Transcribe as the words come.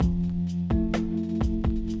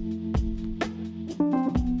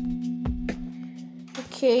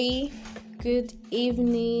Okay, good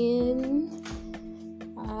evening.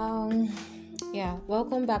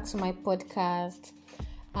 Welcome back to my podcast.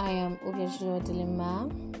 I am Ogejo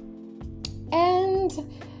Dilima, and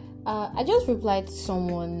I just replied to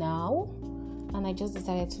someone now, and I just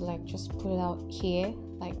decided to just put it out here.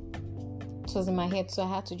 It was in my head, so I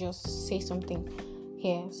had to just say something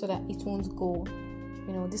here so that it won't go.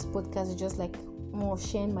 This podcast is just more of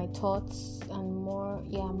sharing my thoughts and more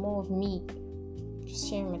of me. Just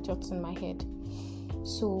sharing my thoughts in my head.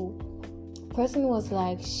 So, person was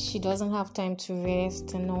like, she doesn't have time to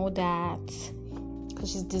rest and all that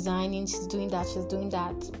because she's designing, she's doing that.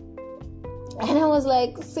 And I was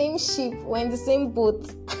like, same ship, we're in the same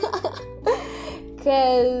boat.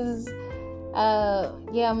 Because,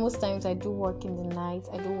 most times I do work in the night,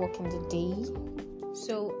 I do work in the day.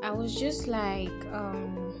 So I was just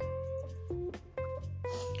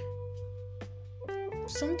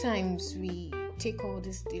sometimes we take all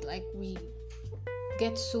this day, we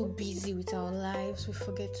get so busy with our lives, we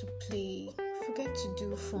forget to play, we forget to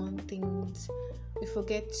do fun things, we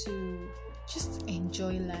forget to just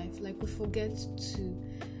enjoy life, we forget to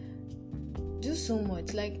do so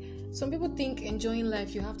much. Some people think enjoying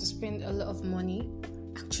life you have to spend a lot of money.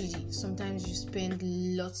 Actually, sometimes you spend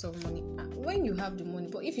lots of money when you have the money,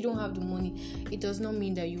 but if you don't have the money, it does not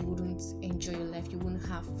mean that you wouldn't enjoy your life, you wouldn't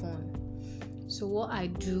have fun. So what I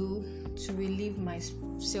do to relieve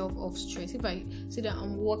myself of stress, if I say that I've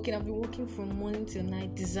been working from morning till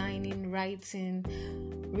night, designing, writing,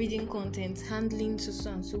 reading content, handling so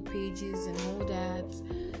and so pages and all that,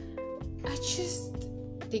 I just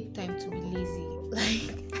take time to be lazy.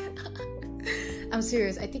 I'm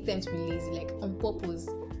serious, I take time to be lazy, on purpose.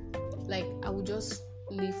 I would just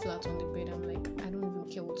lay flat on the bed. I'm I don't even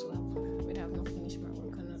care what will happen, whether I've not finished my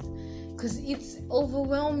work or not. Because it's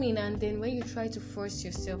overwhelming, and then when you try to force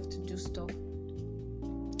yourself to do stuff,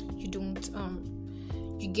 you don't,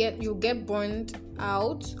 you get burned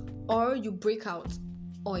out, or you break out,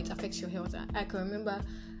 or it affects your health. I can remember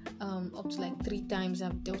up to 3 times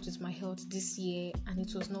I've dealt with my health this year, and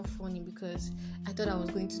it was not funny because I thought I was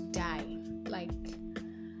going to die.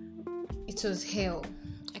 It was hell.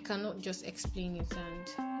 I cannot just explain it, and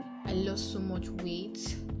I lost so much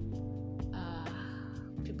weight.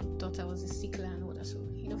 People thought I was a sickler and all that, so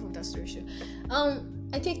enough of that story.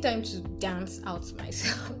 I take time to dance out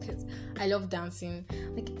myself because I love dancing.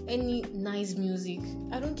 Any nice music,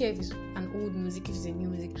 I don't care if it's an old music, if it's a new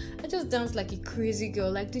music, I just dance like a crazy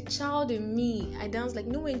girl, the child in me. I dance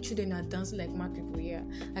when children are dancing like mad people,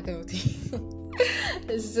 that kind of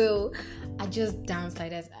thing. So I just dance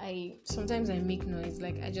like that. Sometimes I make noise,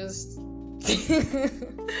 I just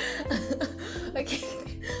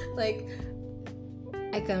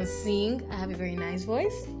I can sing. I have a very nice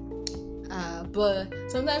voice. But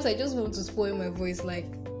sometimes I just want to spoil my voice.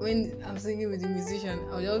 When I'm singing with the musician,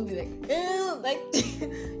 I'll just be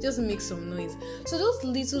just make some noise. So those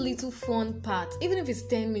little fun parts, even if it's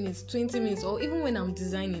 10 minutes, 20 minutes, or even when I'm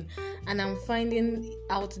designing and I'm finding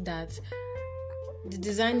out that the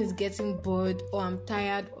design is getting bored or I'm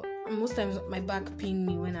tired, most times my back pain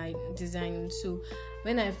me when I design. So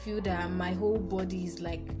when I feel that my whole body is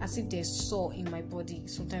as if there's sore in my body,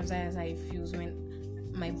 sometimes that's how it feels when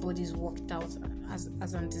my body is worked out as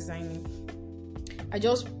I'm designing. I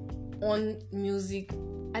just on music,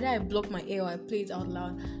 either I block my ear or I play it out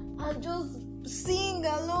loud and just sing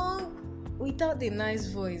along without a nice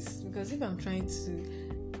voice, because if I'm trying to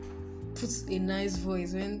put a nice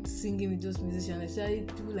voice when singing with those musicians, especially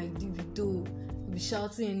people like Davido, be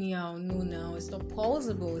shouting anyhow. No, now it's not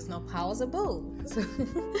possible. So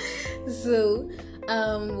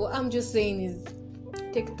what I'm just saying is,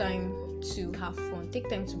 take time to have fun, take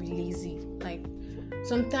time to be lazy.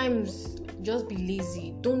 Sometimes just be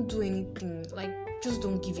lazy, don't do anything, just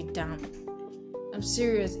don't give it down. I'm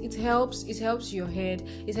serious. It helps your head,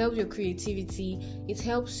 it helps your creativity, it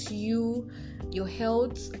helps your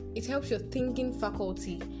health, it helps your thinking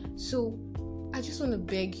faculty. So I just want to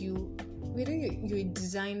beg you, whether you're a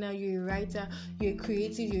designer, you're a writer, you're a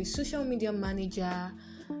creative, you're a social media manager,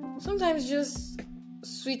 sometimes just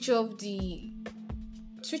switch off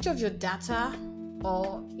your data,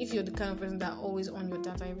 or if you're the kind of person that always on your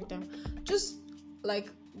data every time, just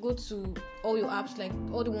go to all your apps,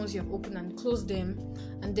 all the ones you have opened, and close them,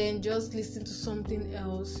 and then just listen to something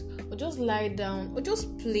else, or just lie down, or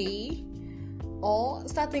just play, or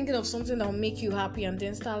start thinking of something that will make you happy, and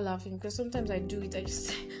then start laughing. Because sometimes I do it, I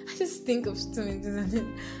just think of something and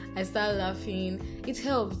then I start laughing. It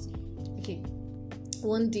helps. Okay,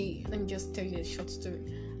 one day, let me just tell you a short story.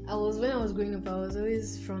 when I was growing up, I was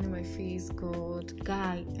always frowning my face. God,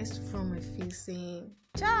 guy, I used to frown my face saying,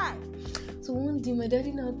 "Child." So one day, my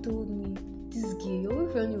daddy now told me, "This girl, you're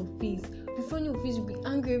always frowning your face. If you frown your face, you'll be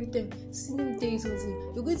angry every time. See them tell you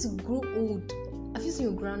something. You're going to grow old. Have you seen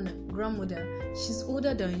your grandmother? She's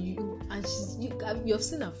older than you, and you have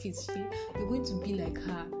seen her face. You're going to be like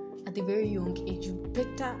her at a very young age. You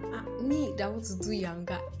better me that want to do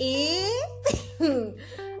younger."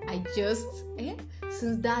 I just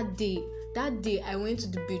since that day I went to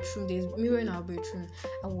the bedroom. There's a mirror in our bedroom.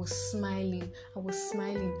 I was smiling. I was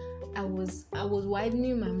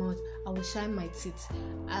widening my mouth. I was shining my teeth.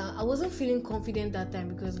 I wasn't feeling confident that time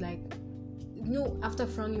because, like, after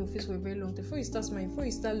frowning your face for a very long time, before you start smiling, before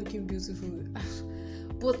you start looking beautiful.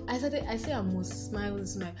 But I say I must smile,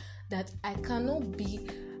 that I cannot be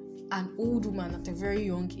an old woman at a very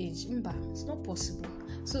young age. It's not possible.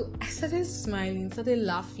 So I started smiling, started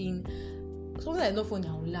laughing. Sometimes I know funny,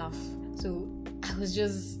 I'll laugh. So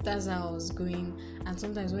that's how I was going. And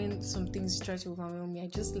sometimes when some things try to overwhelm me, I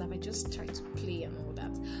just laugh. I just try to play and all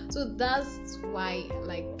that. So that's why,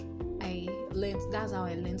 that's how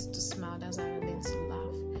I learned to smile. That's how I learned to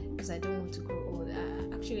laugh. Because I don't want to grow old.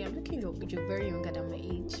 Actually, I'm looking up, but you're very younger than my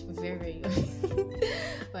age. Very, very young.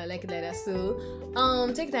 But I like it like that. So,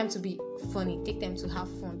 take time to be funny. Take time to have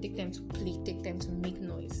fun. Take time to play. Take time to make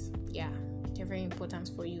noise. Yeah, they're very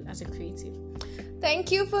important for you as a creative.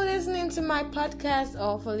 Thank you for listening to my podcast,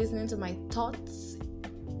 or for listening to my thoughts,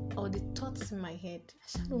 or the thoughts in my head.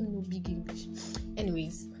 I don't know big English.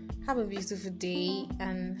 Anyways, have a beautiful day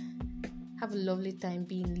and have a lovely time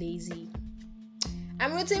being lazy.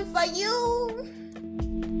 I'm rooting for you.